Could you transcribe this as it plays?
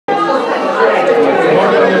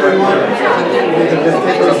just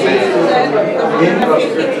take your seats to begin.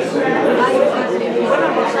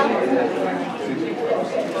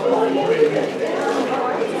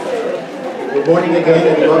 Good morning again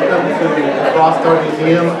and welcome to the Frost Art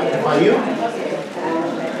Museum at FIU.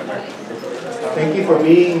 Thank you for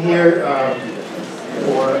being here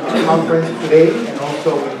for our conference today, and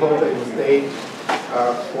also we hope that you'll stay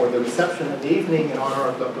for the reception in the evening in honor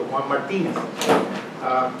of Dr. Juan Martinez.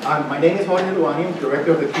 My name is Jorge Luani. I'm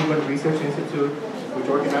director of the Cuban Research Institute, which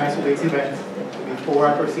organized today's event. Before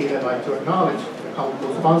I proceed, I'd like to acknowledge the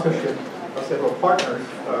co-sponsorship of several partners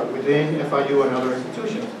within FIU and other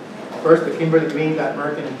institutions. First, the Kimberly Green Latin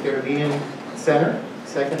American and Caribbean Center.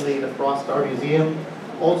 Secondly, the Frost Art Museum.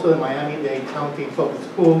 Also, the Miami-Dade County Public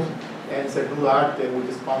Schools and Cuban Art that will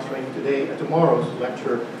be sponsoring tomorrow's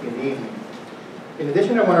lecture in the evening. In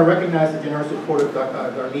addition, I want to recognize the generous support of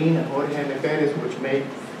Darlene and Jorge Perez, which made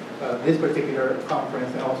this particular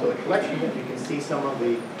conference and also the collection. And you can see some of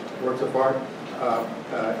the works of art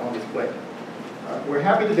on display. We're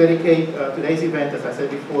happy to dedicate today's event, as I said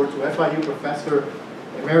before, to FIU Professor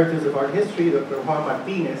Emeritus of Art History, Dr. Juan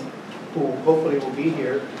Martinez, who hopefully will be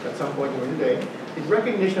here at some point during the day, in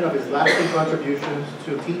recognition of his lasting contributions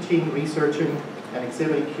to teaching, researching, and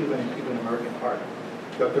exhibiting Cuban and Cuban American art.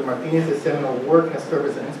 Dr. Martinez's seminal work has served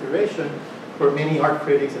as an inspiration for many art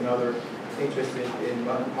critics and others interested in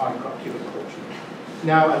modern Cuban culture.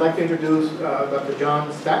 Now, I'd like to introduce Dr.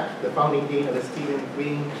 John Stack, the founding dean of the Stephen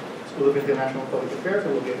Green School of International Public Affairs,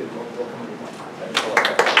 who will give his welcome remarks. Thanks a lot.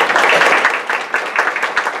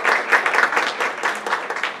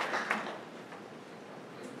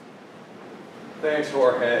 Thanks,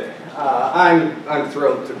 Jorge. I'm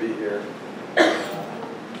thrilled to be here.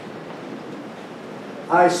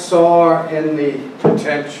 I saw in the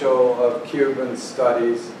potential of Cuban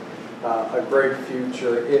studies a great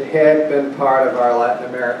future. It had been part of our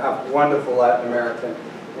wonderful Latin American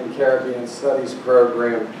and Caribbean Studies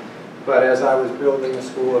program, but as I was building the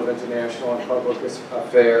School of International and Public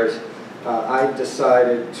Affairs, I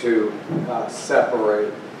decided to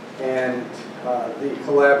separate. And the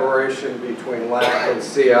collaboration between LAC and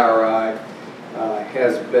CRI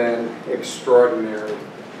has been extraordinary.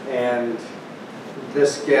 And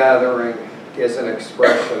this gathering is an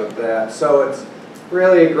expression of that. So it's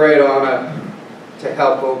really a great honor to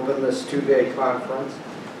help open this two-day conference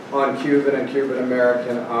on Cuban and Cuban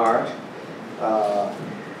American art.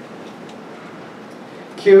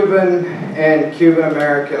 Cuban and Cuban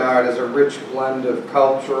American art is a rich blend of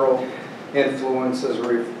cultural influences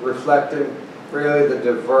reflecting really the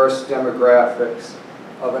diverse demographics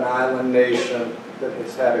of an island nation that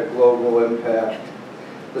has had a global impact.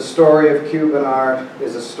 The story of Cuban art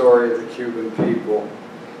is a story of the Cuban people,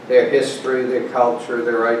 their history, their culture,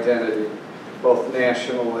 their identity, both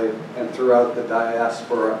nationally and throughout the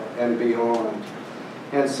diaspora and beyond.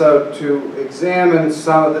 And so to examine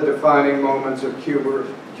some of the defining moments of Cuba's,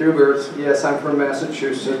 yes, I'm from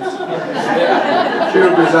Massachusetts,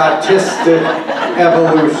 Cuba's artistic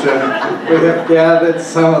evolution, we have gathered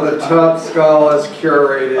some of the top scholars,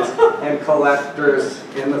 curators, and collectors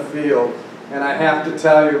in the field. And I have to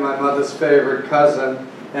tell you, my mother's favorite cousin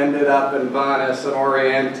ended up in Banas and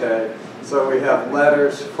Oriente. So we have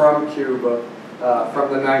letters from Cuba from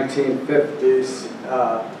the 1950s,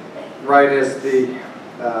 right as the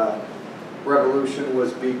revolution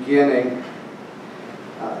was beginning.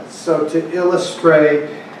 So to illustrate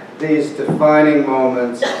these defining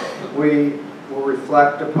moments, we will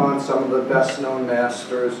reflect upon some of the best-known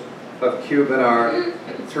masters of Cuban art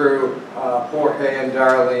through Jorge and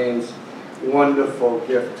Darlene's wonderful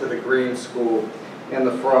gift to the Green School and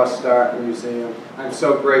the Frost Art Museum. I'm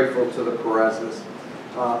so grateful to the Perez's.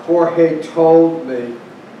 Jorge told me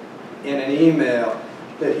in an email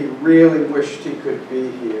that he really wished he could be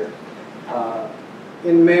here.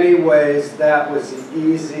 In many ways, that was the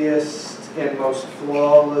easiest and most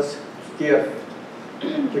flawless gift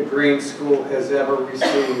the Green School has ever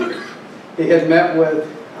received. He had met with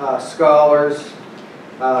scholars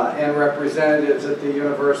and representatives at the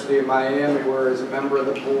University of Miami, where he's a member of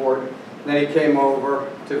the board. Then he came over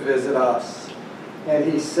to visit us. And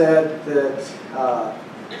he said that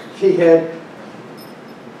he had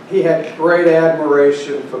great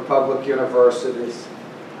admiration for public universities.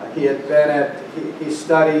 He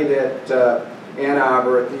studied at Ann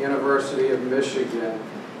Arbor at the University of Michigan.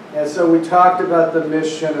 And so we talked about the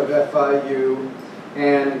mission of FIU,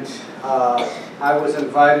 and I was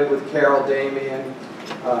invited with Carol Damien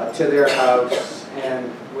to their house,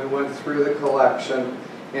 and we went through the collection,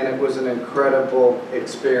 and it was an incredible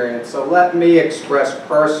experience. So let me express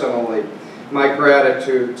personally my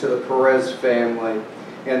gratitude to the Perez family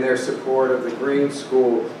and their support of the Green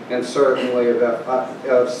School and certainly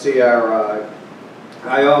of CRI.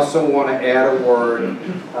 I also want to add a word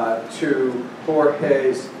to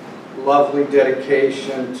Jorge's lovely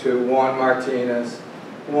dedication to Juan Martinez.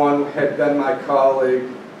 Juan had been my colleague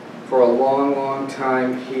for a long, long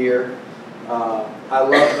time here. I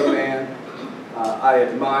love the man. I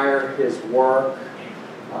admire his work.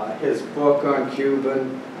 His book on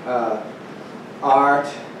Cuban art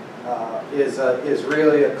is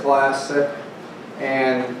really a classic,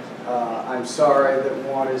 and I'm sorry that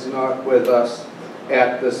Juan is not with us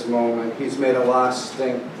at this moment. He's made a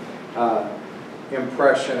lasting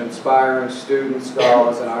impression, inspiring students,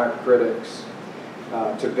 scholars, and art critics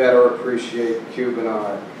to better appreciate Cuban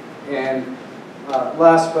art. And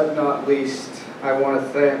last but not least, I want to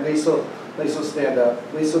thank Lisa. Lisa, stand up.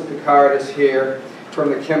 Lisa Picard is here from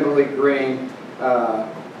the Kimberly Green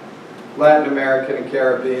Latin American and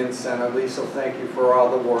Caribbean Center. Lisa, thank you for all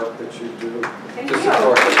the work that you do to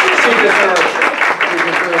support it. She deserves it. She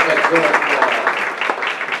deserves a good applause.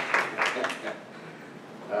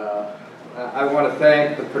 I want to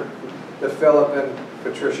thank the Philip and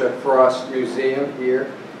Patricia Frost Museum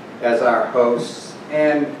here as our hosts,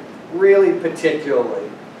 and really particularly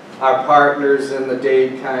our partners in the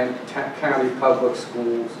Dade County Public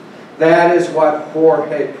Schools. That is what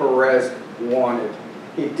Jorge Perez wanted.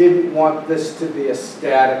 He didn't want this to be a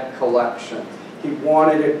static collection. He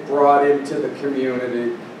wanted it brought into the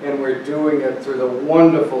community, and we're doing it through the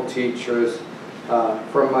wonderful teachers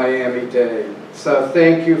from Miami-Dade. So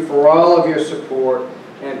thank you for all of your support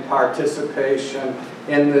and participation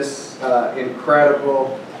in this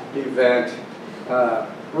incredible event.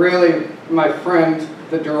 Really, my friend,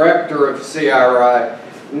 the director of CRI,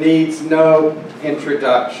 needs no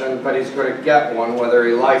introduction, but he's going to get one whether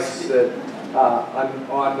he likes it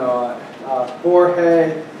or not.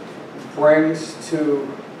 Jorge brings to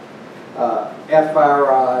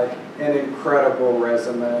FRI an incredible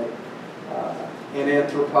resume in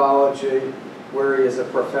anthropology, where he is a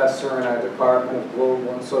professor in our Department of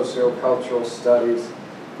Global and Sociocultural Studies.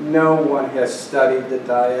 No one has studied the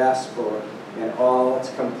diaspora in all its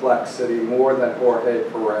complexity more than Jorge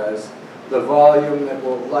Perez. The volume that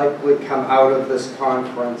will likely come out of this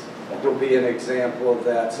conference will be an example of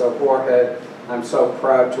that. So Jorge, I'm so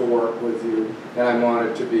proud to work with you, and I'm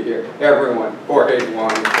honored to be here. Everyone, Jorge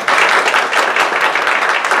Juan.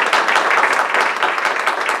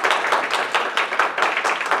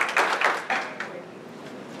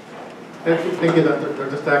 Thank you,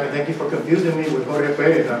 Dr. Stack, and thank you for confusing me with Jorge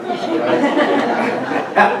Perez.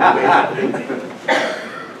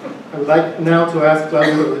 I would like now to ask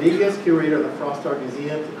Claudio Rodriguez, curator of the Frost Art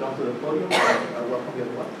Museum, to come to the podium. I welcome you as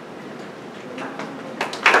well.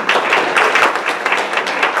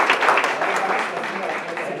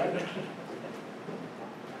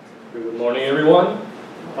 Good morning, everyone.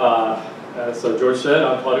 As George said,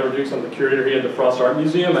 I'm Claudio Rodriguez. I'm the curator here at the Frost Art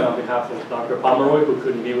Museum, and on behalf of Dr. Pomeroy, who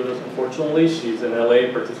couldn't be with us unfortunately, she's in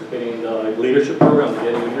LA participating in the leadership program, the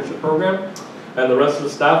Getting Leadership Program. And the rest of the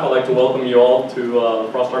staff, I'd like to welcome you all to the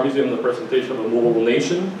Frost Art Museum and the presentation of A Movable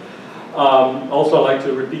Nation. Also, I'd like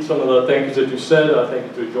to repeat some of the thank yous that you said.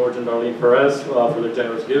 Thank you to George and Darlene Perez for their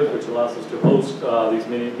generous gift, which allows us to host these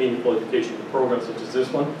meaningful educational programs such as this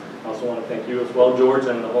one. I also want to thank you as well, George,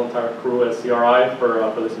 and the whole entire crew at CRI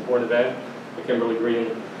for this important event, the Kimberly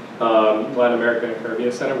Green Latin American and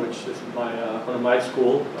Caribbean Center, which is one of my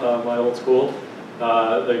school, my old school.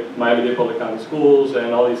 The Miami-Dade Public County Schools,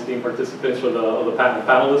 and all these esteemed participants for the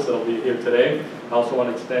panelists that will be here today. I also want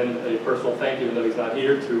to extend a personal thank you, even though he's not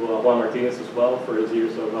here, to Juan Martinez as well for his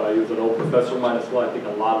years of, he was an old professor of mine as well. I think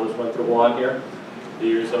a lot of us went through Juan here. The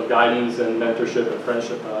years of guidance and mentorship and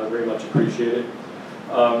friendship, very much appreciated.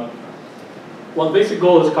 Well, the basic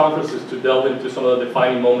goal of this conference is to delve into some of the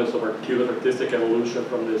defining moments of our Cuban artistic evolution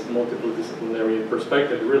from this multidisciplinary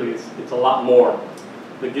perspective. Really, it's a lot more.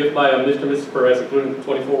 The gift by Mr. and Mrs. Perez, including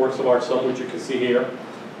 24 works of art, some of which you can see here,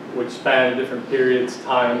 which span different periods,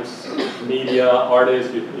 times, media,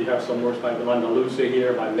 artists. You have some works by Yolanda Luce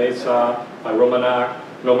here, by Mesa, by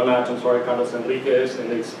Carlos Enriquez,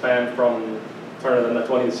 and they span from turn of the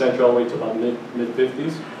 20th century all the way to about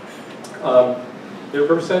mid-50s. It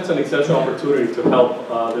represents an exceptional opportunity to help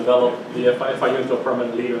develop the FIU into a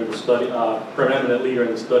permanent leader in the study,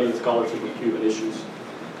 and scholarship of Cuban issues.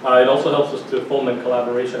 It also helps us to foment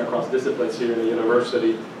collaboration across disciplines here in the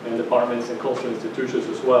university and departments and cultural institutions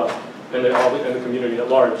as well, and the community at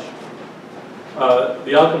large.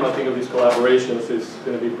 The outcome, I think, of these collaborations is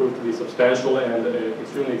going to be proved to be substantial and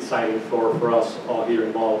extremely exciting for us all here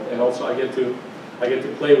involved. And also, I get to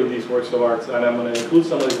play with these works of art, and I'm going to include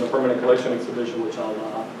some of these in the permanent collection exhibition, which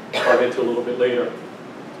I'll get to a little bit later.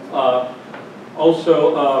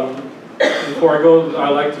 Also, before I go, I'd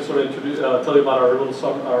like to sort of introduce, tell you about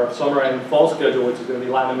our summer and fall schedule, which is going to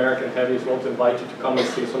be Latin American heavy, as well to invite you to come and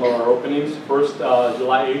see some of our openings. First,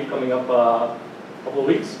 July 8th, coming up a couple of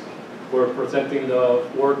weeks, we're presenting the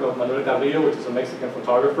work of Manuel Carrillo, which is a Mexican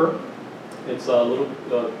photographer. It's a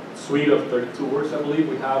little suite of 32 works, I believe,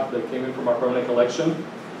 we have that came in from our permanent collection.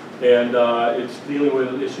 And it's dealing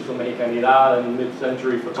with issues of Mexicanidad and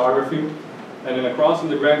mid-century photography. And then across in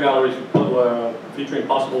the Grand Gallery, featuring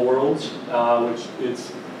Possible Worlds, which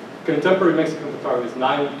is contemporary Mexican photography. It's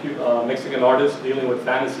 9 Mexican artists dealing with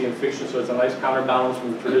fantasy and fiction, so it's a nice counterbalance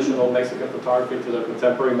from traditional Mexican photography to the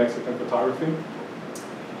contemporary Mexican photography.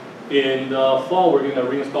 In the fall, we're going to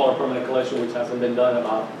reinstall our permanent collection, which hasn't been done in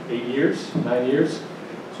about 9 years.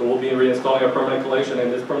 So we'll be reinstalling our permanent collection. In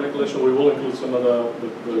this permanent collection, we will include some of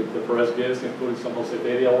the Perez gifts, including some Jose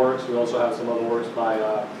Bedia works. We also have some other works by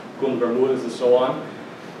Kun Bermudez and so on.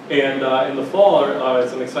 And in the fall,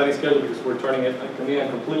 it's an exciting schedule because we're turning it again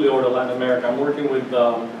completely over to Latin America. I'm working with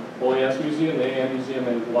OAS Museum, the AM Museum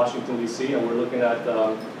in Washington, D.C., and we're looking at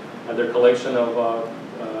their collection of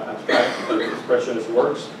abstract expressionist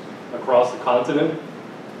works across the continent.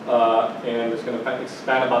 And it's going to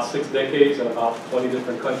span about 6 decades in about 20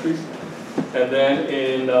 different countries. And then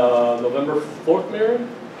in November 4th, Miriam?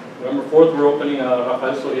 November 4th, we're opening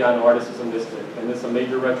Rafael Soriano, Artists in Mystic. And it's a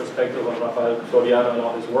major retrospective of Rafael Soriano and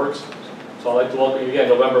all his works. So I'd like to welcome you again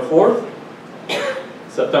November 4th,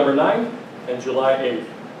 September 9th, and July 8th.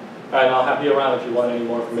 And I'll be around if you want any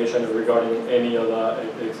more information regarding any of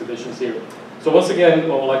the exhibitions here. So once again,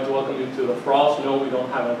 I would like to welcome you to the Frost. No, we don't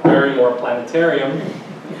have an aquarium or a planetarium,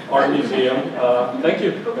 art museum. Thank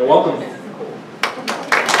you, and welcome.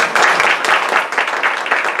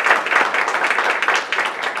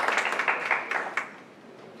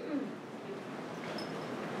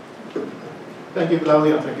 Thank you,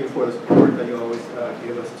 Claudia, and thank you for the support that you always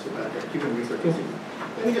give us at the Cuban Research Institute.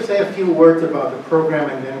 Let me just say a few words about the program,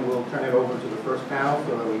 and then we'll turn it over to the first panel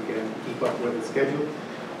so that we can keep up with the schedule.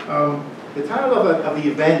 The title of the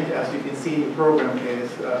event, as you can see in the program, is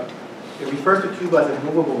it refers to Cuba as a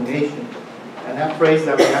movable nation. And that phrase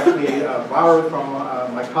that we actually borrowed from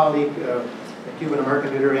my colleague, the Cuban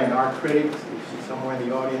American literary and art critic, she's somewhere in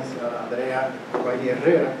the audience, Andrea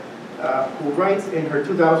Herrera, who writes in her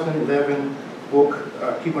 2011 book,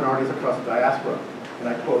 Cuban Artists Across the Diaspora, and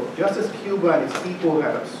I quote, "Just as Cuba and its people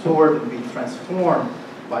have absorbed and been transformed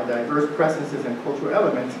by diverse presences and cultural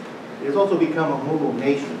elements, it has also become a movable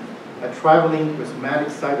nation, a traveling, prismatic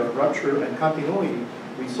site of rupture and continuity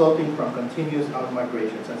resulting from continuous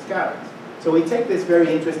out-migrations and scatterings." So we take this very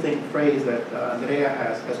interesting phrase that Andrea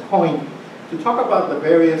has coined to talk about the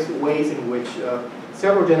various ways in which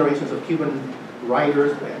several generations of Cuban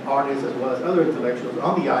writers and artists, as well as other intellectuals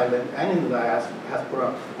on the island and in the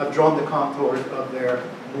diaspora, have drawn the contours of their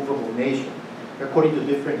movable nation, according to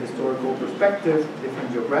different historical perspectives,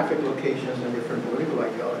 different geographic locations, and different political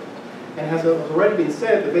ideologies. And as has already been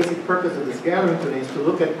said, the basic purpose of this gathering today is to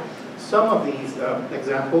look at some of these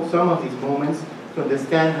examples, some of these moments, to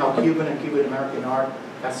understand how Cuban and Cuban American art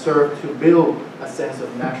has served to build a sense of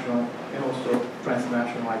national and also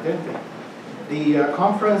transnational identity. The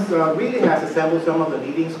conference really has assembled some of the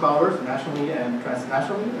leading scholars nationally and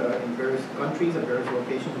transnationally in various countries and various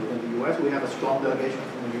locations within the U.S. We have a strong delegation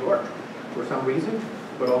from New York for some reason,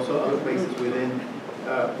 but also other places within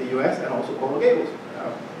the U.S. and also Coral Gables.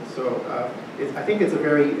 I think it's a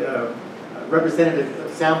very representative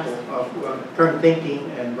sample of current thinking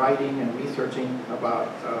and writing and researching about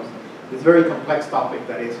this very complex topic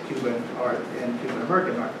that is Cuban art and Cuban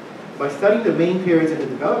American art. By studying the main periods in the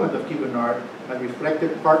development of Cuban art, as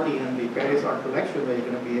reflected partly in the Perez art collection, that you're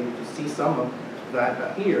going to be able to see some of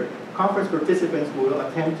that here, conference participants will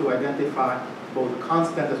attempt to identify both the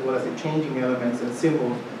constant as well as the changing elements and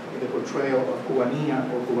symbols in the portrayal of Cubanía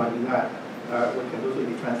or Cubanidad, which can loosely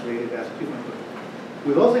be translated as Cuban.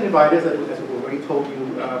 We've also invited, as we already told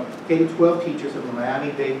you, K-12 teachers of the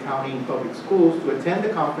Miami-Dade County Public Schools to attend the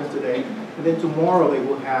conference today, and then tomorrow they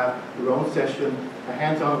will have their own session, a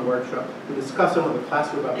hands-on workshop, to discuss some of the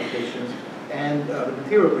classroom applications and the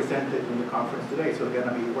material presented in the conference today. So they're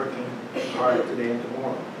going to be working hard today and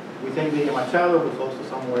tomorrow. We thank Lydia Machado, who's also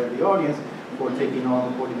somewhere in the audience, for taking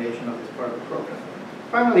on the coordination of this part of the program.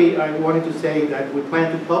 Finally, I wanted to say that we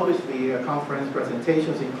plan to publish the conference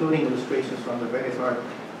presentations, including illustrations from the Perez art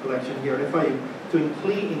collection here at FIU, to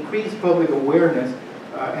increase public awareness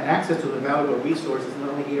and access to the valuable resources, not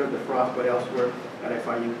only here at the Frost, but elsewhere at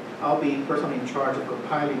FIU. I'll be personally in charge of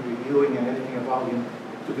compiling, reviewing, and editing a volume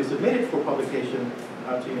to be submitted for publication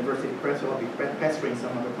to University Press. So I'll be pestering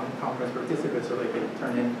some of the conference participants so they can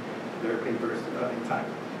turn in their papers in time.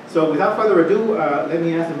 So without further ado, let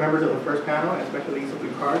me ask the members of the first panel, especially Lisa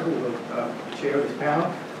Picard, who will chair this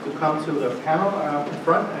panel, to come to the panel in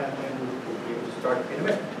front, and we'll be able to start in a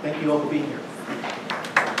minute. Thank you all for being here.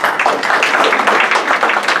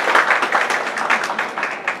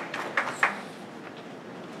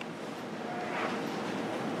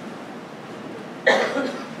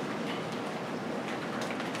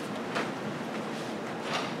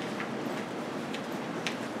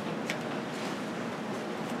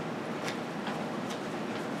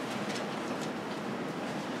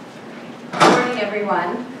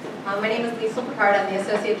 Everyone. My name is Lisa Picard. I'm the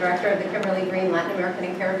Associate Director of the Kimberly Green Latin American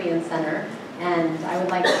and Caribbean Center, and I would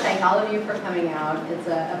like to thank all of you for coming out. It's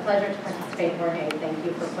a pleasure to participate, Jorge. Thank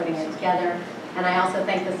you for putting it together. And I also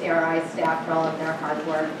thank the CRI staff for all of their hard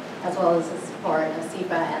work, as well as the support of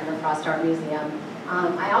SIPA and the Frost Art Museum.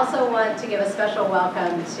 I also want to give a special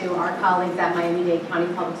welcome to our colleagues at Miami-Dade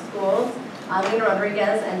County Public Schools, Lena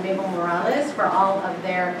Rodriguez and Mabel Morales, for all of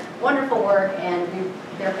their wonderful work and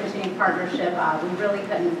their continued partnership. We really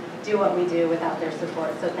couldn't do what we do without their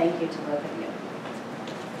support, so thank you to both of you.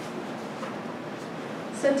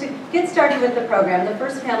 So to get started with the program, the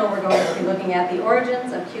first panel we're going to be looking at the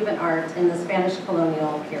origins of Cuban art in the Spanish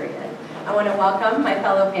colonial period. I want to welcome my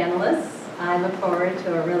fellow panelists. I look forward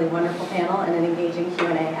to a really wonderful panel and an engaging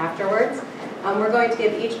Q&A afterwards. We're going to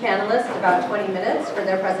give each panelist about 20 minutes for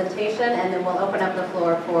their presentation, and then we'll open up the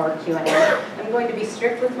floor for Q&A. I'm going to be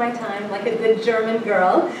strict with my time, like a good German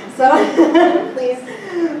girl, so please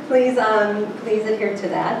adhere to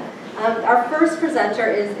that. Our first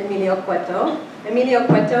presenter is Emilio Cueto. Emilio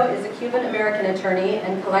Cueto is a Cuban-American attorney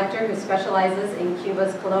and collector who specializes in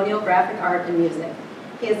Cuba's colonial graphic art and music.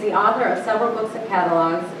 He is the author of several books and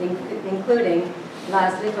catalogs, including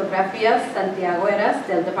Las litografías santiagueras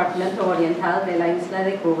del Departamento Oriental de la Isla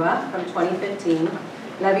de Cuba from 2015,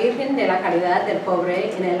 La Virgen de la Caridad del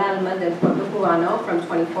Pobre en el Alma del Pueblo Cubano from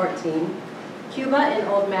 2014, Cuba in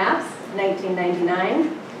Old Maps,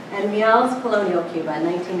 1999, and Mial's Colonial Cuba,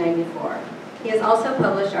 1994. He has also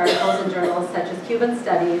published articles in journals such as Cuban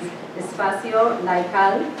Studies, Espacio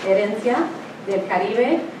Laical, Herencia del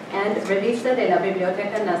Caribe, and Revista de la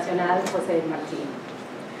Biblioteca Nacional José Martí.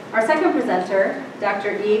 Our second presenter,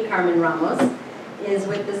 Dr. E. Carmen Ramos, is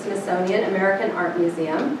with the Smithsonian American Art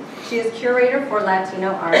Museum. She is curator for Latino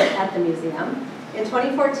art at the museum. In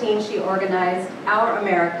 2014, she organized Our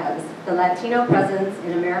Americas, the Latino Presence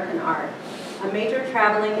in American Art, a major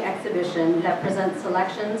traveling exhibition that presents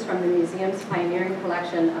selections from the museum's pioneering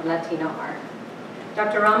collection of Latino art.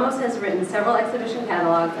 Dr. Ramos has written several exhibition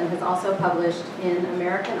catalogs and has also published in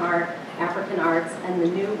American Art, African Arts, and the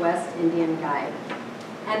New West Indian Guide.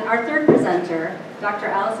 And our third presenter, Dr.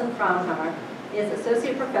 Alison Fraunhofer, is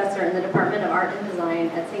Associate Professor in the Department of Art and Design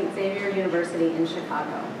at St. Xavier University in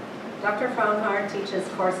Chicago. Dr. Fraunhofer teaches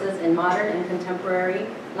courses in modern and contemporary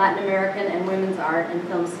Latin American and women's art and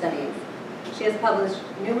film studies. She has published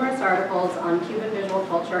numerous articles on Cuban visual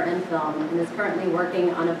culture and film and is currently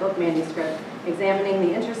working on a book manuscript examining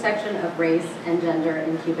the intersection of race and gender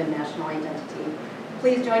in Cuban national identity.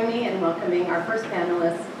 Please join me in welcoming our first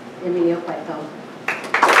panelist, Emilio Cueto.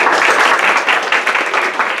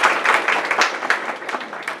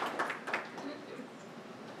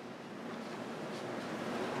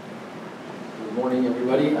 Good morning,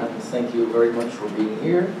 everybody, and thank you very much for being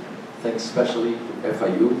here. Thanks especially to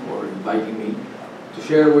FIU for inviting me to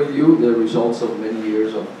share with you the results of many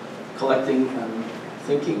years of collecting and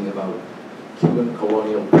thinking about Cuban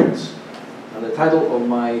colonial prints. And the title of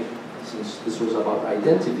my, since this was about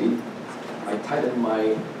identity, I titled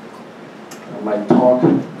my talk,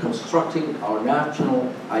 Constructing Our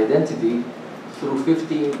National Identity Through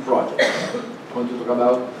 15 Projects. I'm going to talk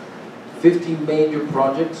about 15 major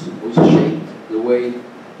projects which shaped the way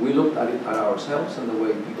we looked at ourselves and the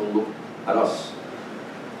way people look at us.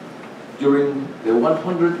 During the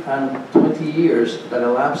 120 years that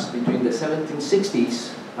elapsed between the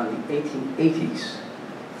 1760s and the 1880s,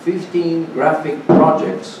 15 graphic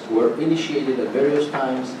projects were initiated at various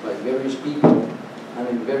times by various people and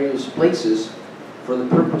in various places for the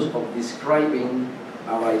purpose of describing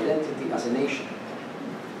our identity as a nation.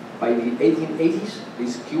 By the 1880s,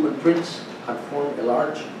 these Cuban prints had formed a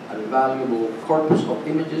large and valuable corpus of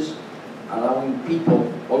images, allowing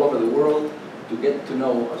people all over the world to get to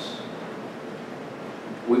know us.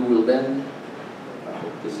 We will then, I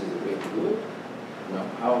hope this is the way to do it. Now,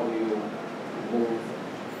 how do you move?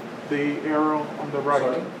 The arrow on the right.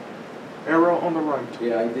 Sorry? Arrow on the right.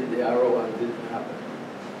 Yeah, I did the arrow and it didn't happen.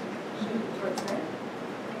 Towards there?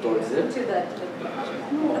 Towards there? To the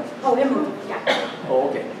oh, it moved, yeah. Oh,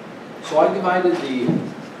 okay. So I divided the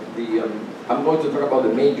I'm going to talk about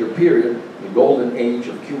the major period, the golden age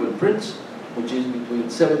of Cuban prints, which is between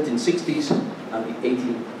 1760s and the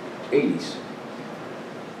 1880s.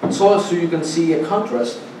 So you can see a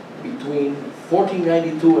contrast between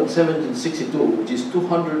 1492 and 1762, which is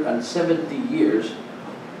 270 years.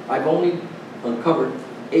 I've only uncovered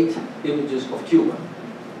 8 images of Cuba,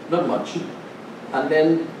 not much. And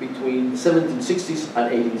then between 1760s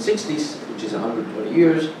and 1860s, which is 120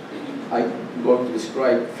 years, I'm going to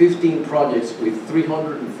describe 15 projects with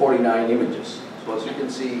 349 images. So as you can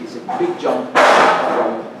see, it's a big jump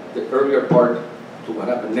from the earlier part to what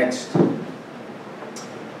happened next.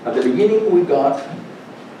 At the beginning we got,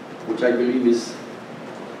 which I believe is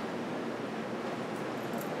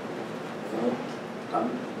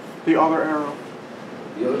The other arrow.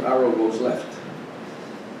 the other arrow goes left.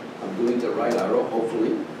 I'm doing the right arrow,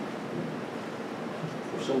 hopefully.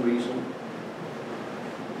 For some reason.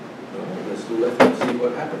 No, let's do left and see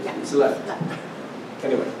what happens. It's left.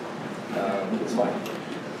 Anyway, it's fine.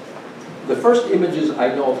 The first images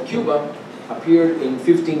I know of Cuba appeared in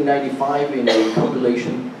 1595 in a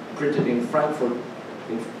compilation printed in Frankfurt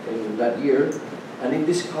in that year, and it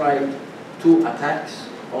described 2 attacks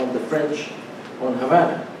on the French on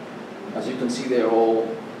Havana. As you can see, they're all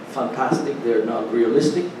fantastic, they're not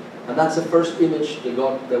realistic, and that's the first image the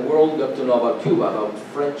world got to know about Cuba, about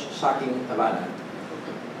French sacking Havana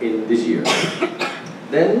in this year.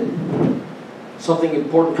 Then, something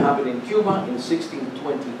important happened in Cuba in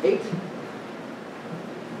 1628.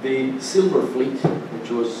 The Silver Fleet, which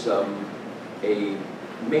was a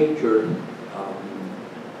major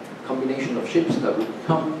combination of ships that would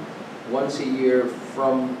come once a year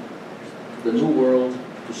from the New World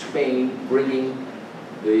to Spain, bringing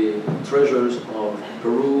the treasures of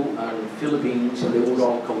Peru and Philippines, and they would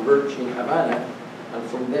all converge in Havana, and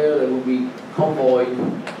from there they would be convoyed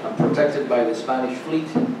and protected by the Spanish fleet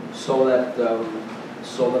so that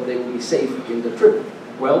they would be safe in the trip.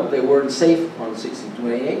 Well, they weren't safe on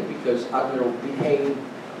 1628 because Admiral Pinhane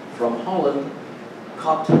from Holland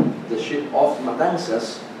cut the ship off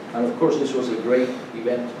Matanzas, and of course this was a great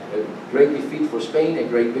event, a great defeat for Spain, a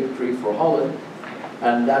great victory for Holland,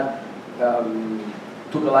 and that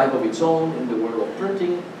took a life of its own in the world of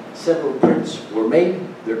printing. Several prints were made.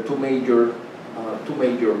 There are two major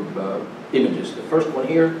images. The first one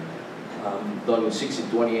here, done in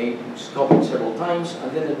 1628, which is copied several times,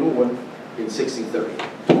 and then a new one in 1630.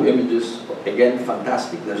 2 images, again,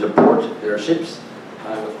 fantastic. There's a port, there are ships,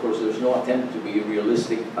 and of course there's no attempt to be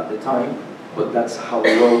realistic at the time, but that's how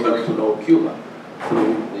the world got to know Cuba,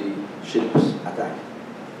 through the ship's attack.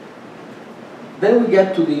 Then we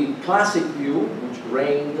get to the classic view, which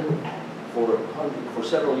reigned for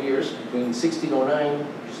several years, between 1609,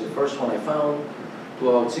 which is the first one I found, to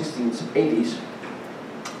about 1680s.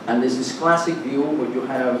 And there's this classic view where you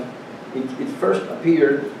have, it first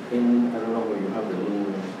appeared in, I don't know where you have the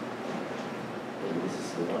little, maybe this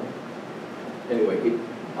is the one. Anyway,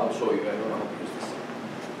 I'll show you, I don't know how to use this.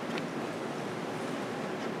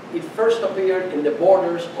 It first appeared in the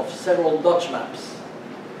borders of several Dutch maps.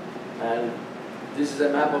 And this is a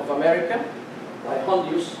map of America by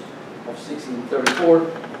Hondius of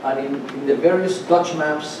 1634, and in the various Dutch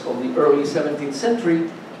maps of the early 17th century,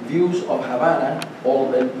 views of Havana, all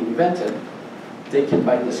of them invented, taken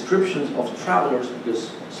by descriptions of travelers,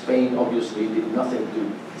 because Spain obviously did nothing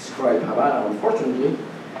to describe Havana, unfortunately.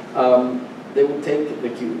 They would take the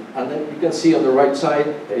cue. And then you can see on the right side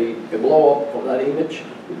a blow-up of that image.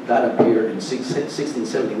 That appeared in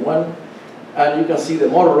 1671. And you can see the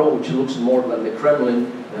Morro, which looks more than the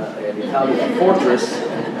Kremlin, an Italian fortress.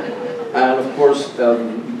 And of course,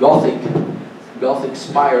 Gothic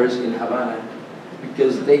spires in Havana,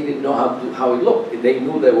 because they didn't know how it looked. They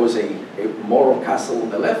knew there was a Moro castle on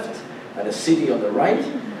the left, and a city on the right,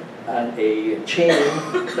 and a chain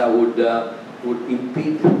that would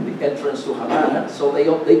impede the entrance to Havana. So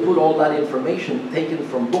they put all that information taken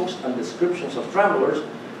from books and descriptions of travelers,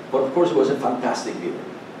 but of course it was a fantastic view.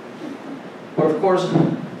 But of course,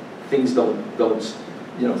 things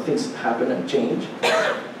things happen and change.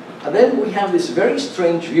 And then we have this very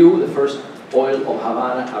strange view, the first oil of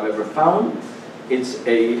Havana I've ever found.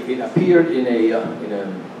 It appeared in a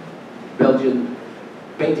Belgian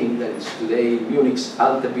painting that is today Munich's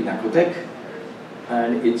Alte Pinakothek,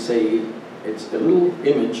 and it's a little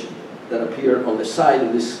image that appeared on the side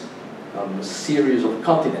of this series of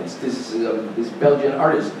continents. This Belgian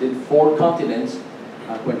artist did 4 continents,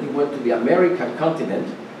 and when he went to the American continent,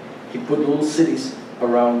 he put little cities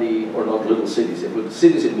around or not little cities, he put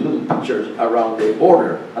cities in little pictures around the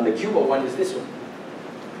border, and the Cuba one is this one.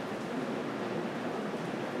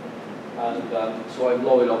 And so I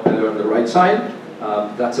blow it up there on the right side.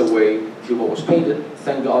 That's a way Cuba was painted.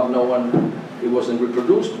 Thank God it wasn't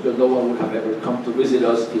reproduced, because no one would have ever come to visit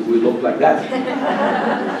us if we looked like that.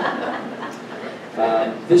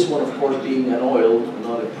 This one, of course, being an oil,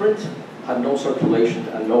 not a print, had no circulation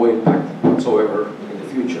and no impact whatsoever in the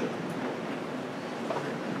future.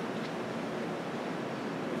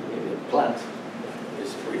 Maybe the plant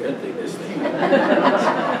is preventing this thing.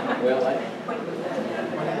 Well, I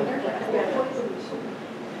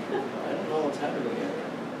don't know what's happening here.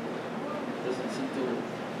 It doesn't seem to...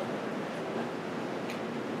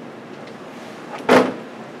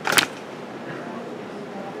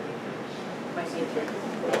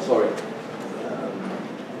 Oh, sorry.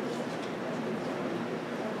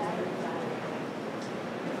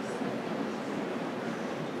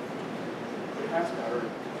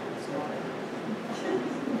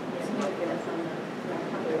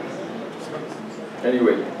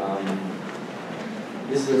 Anyway,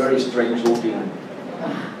 this is a very strange looking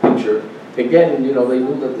picture. Again, you know, they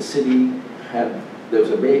knew that the city there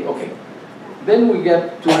was a bay. Okay. Then we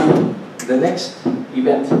get to the next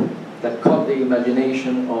event that caught the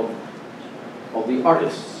imagination of the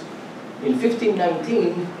artists. In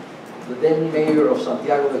 1519, the then mayor of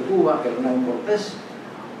Santiago de Cuba, Hernán Cortés,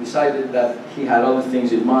 decided that he had other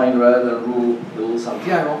things in mind rather than rule little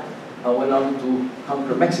Santiago, and went on to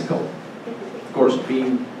conquer Mexico. Of course,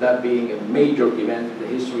 that being a major event in the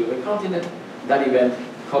history of the continent, that event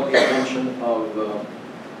caught the attention of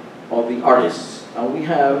the artists. And we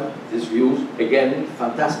have these views, again,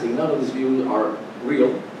 fantastic. None of these views are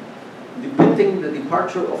real, depicting the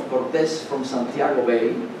departure of Cortés from Santiago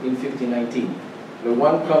Bay in 1519. The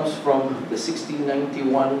one comes from the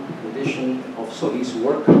 1691 edition of Solis'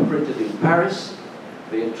 work, printed in Paris.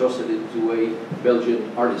 They entrusted it to a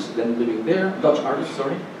Belgian artist then living there, Dutch artist,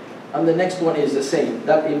 sorry. And the next one is the same.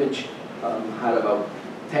 That image had about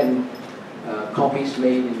 10 copies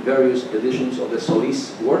made in various editions of the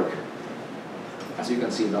Solis work. As you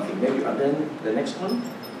can see, nothing major. And then the next one,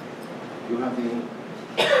 you have the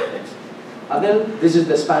next. And then this is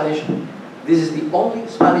the Spanish. This is the only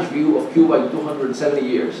Spanish view of Cuba in 270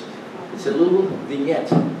 years. It's a little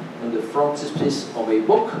vignette on the frontispiece of a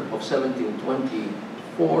book of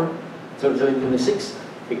 1724, 1726.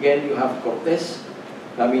 Again, you have Cortés.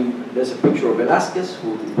 I mean, there's a picture of Velázquez,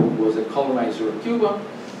 who was a colonizer of Cuba,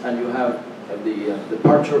 and you have the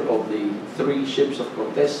departure of the 3 ships of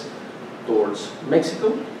Cortés towards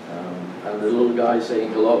Mexico, and the little guy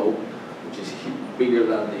saying hello, which is bigger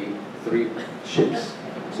than the 3 ships.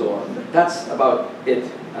 So that's about it.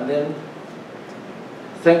 And then,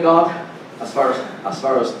 thank God, as far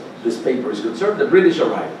as this paper is concerned, the British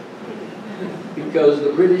arrived, because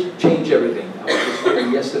the British changed everything. I was just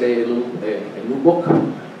reading yesterday a new book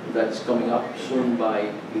that's coming up soon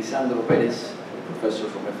by Lisandro Perez, a professor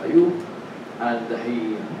from FIU, and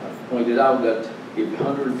he pointed out that if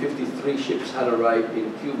 153 ships had arrived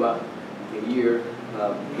in Cuba a year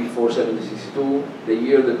before 1762, the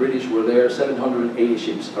year the British were there, 780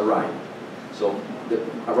 ships arrived. So the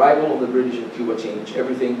arrival of the British in Cuba changed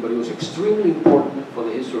everything, but it was extremely important for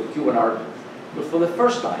the history of Cuban art. But for the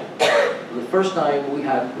first time we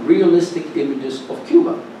had realistic images of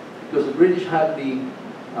Cuba, because the British had the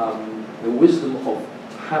wisdom of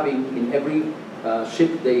having in every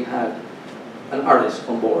ship they had an artist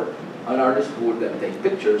on board, an artist who would then take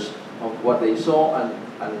pictures of what they saw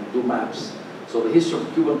and do maps. So the history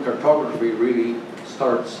of Cuban cartography really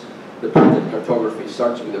starts, the printed cartography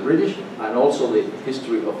starts with the British, and also the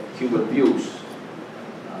history of Cuban views.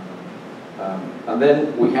 And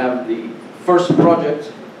then we have the first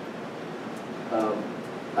project,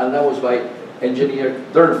 and that was by engineer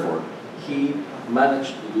Durnford. He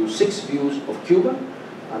managed to do 6 views of Cuba,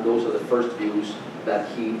 and those are the first views that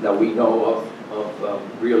we know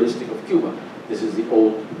of realistic of Cuba. This is the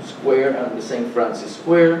old square and the St. Francis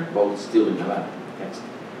Square, both still in Havana. Next.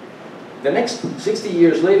 The next 60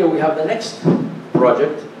 years later, we have the next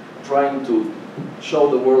project trying to show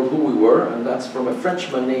the world who we were, and that's from a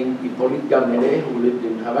Frenchman named Hippolyte Garnelet, who lived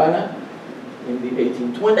in Havana in the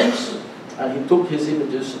 1820s, and he took his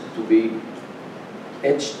images to be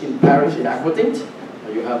etched in Paris in aquatint.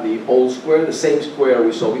 And you have the old square, the same square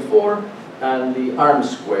we saw before, and the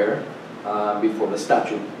arms square before the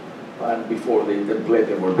statue and before the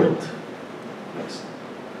templete were built. Next.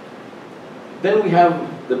 Then we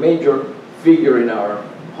have the major figure in our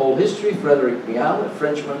whole history, Frédéric Mial, a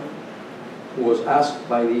Frenchman who was asked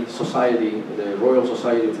by the society, the Royal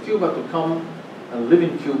Society of Cuba, to come and live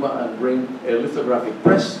in Cuba and bring a lithographic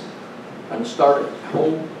press and start a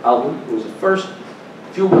whole album. It was the first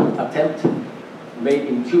Cuban attempt made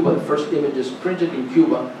in Cuba, the first images printed in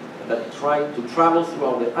Cuba that tried to travel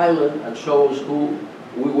throughout the island and show us who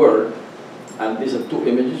we were And these are two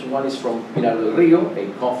images. One is from Pinar del Rio, a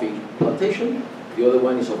coffee plantation. The other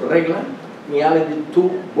one is of Regla. Miale did two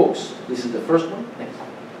books. This is the first one. Next.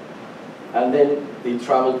 And then he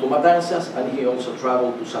traveled to Matanzas, and he also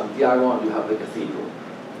traveled to Santiago, and you have the cathedral.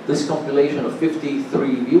 This compilation of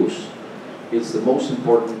 53 views is the most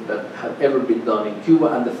important that had ever been done in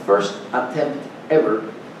Cuba, and the first attempt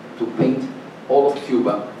ever to paint all of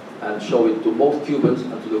Cuba and show it to both Cubans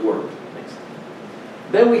and to the world. Next.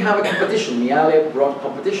 Then we have a competition. Miale brought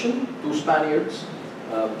competition. Two Spaniards,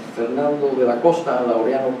 Fernando de la Costa and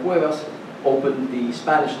Laureano Cuevas, opened the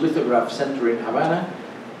Spanish Lithograph Center in Havana,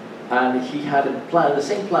 and he had a plan, the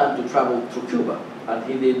same plan, to travel through Cuba. And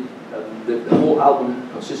he did, the whole album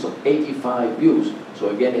consists of 85 views. So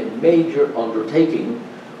again, a major undertaking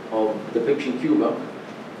of depicting Cuba.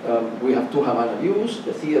 We have two Havana views,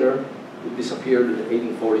 the theater, which disappeared in the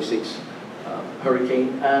 1846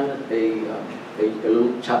 hurricane, and a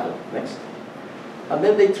little chapel. Next. And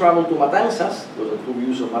then they traveled to Matanzas. Those are two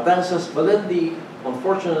views of Matanzas. But then,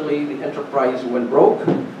 unfortunately, the enterprise went broke,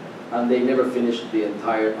 and they never finished the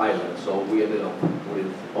entire island. So we ended up with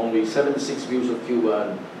only 76 views of Cuba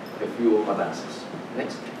and a few of Matanzas.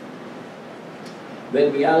 Next.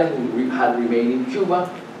 Then Miale, who had remained in Cuba,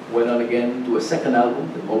 went on again to a second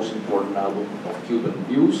album, the most important album of Cuban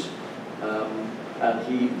views. And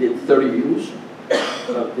he did 30 views.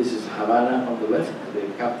 This is Havana on the left, the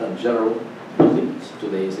Captain General building.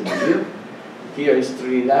 Today is the museum. Here is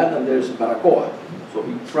Trinidad, and there's Baracoa. So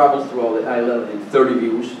he traveled throughout the island in 30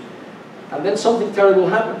 views. And then something terrible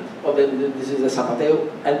happened. Oh, then this is the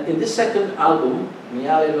Zapateo. And in this second album,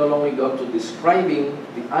 Miale not only got to describing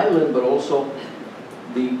the island, but also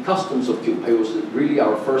the customs of Cuba. He was really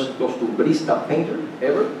our first costumbrista painter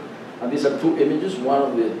ever. And these are two images, one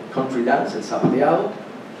of the country dance, El Zapateado,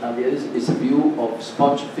 and the other is a view of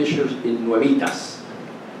sponge fishers in Nuevitas.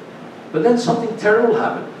 But then something terrible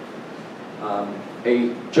happened.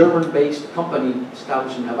 A German-based company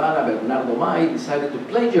established in Havana, Bernardo May, decided to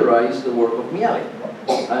plagiarize the work of Miale.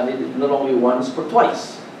 And it did not only once, but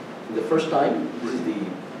twice. The first time, this is the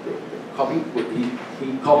copy,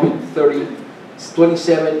 he copied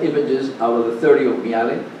 27 images out of the 30 of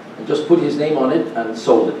Miale, and just put his name on it and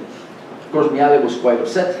sold it. Of course, Miale was quite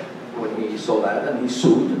upset when he saw that, and he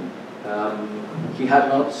sued. He had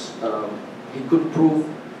not, he couldn't prove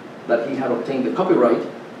that he had obtained the copyright,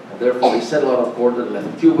 and therefore he settled out of court and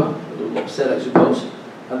left Cuba, a little upset, I suppose.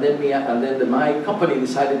 And then the My company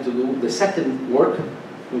decided to do the second work,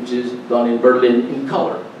 which is done in Berlin in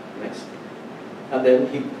color. Next. And then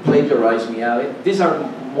he plagiarized Miale. These are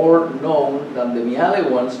more known than the Miale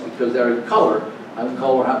ones because they're in color, and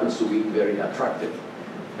color happens to be very attractive.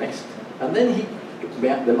 Next. And then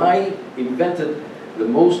the May invented the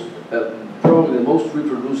most, probably the most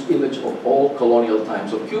reproduced image of all colonial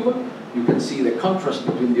times of Cuba. You can see the contrast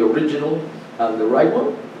between the original and the right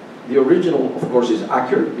one. The original, of course, is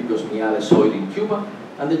accurate because Miale saw it in Cuba,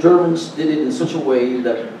 and the Germans did it in such a way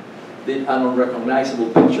that did an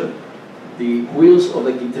unrecognizable picture. The wheels of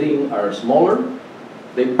the Quitrin are smaller.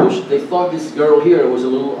 They thought this girl here was a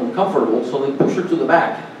little uncomfortable, so they pushed her to the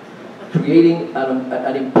back, creating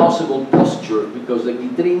an impossible posture because the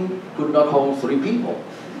Quitrin could not hold 3 people.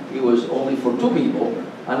 It was only for 2 people,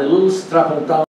 and a little strapontin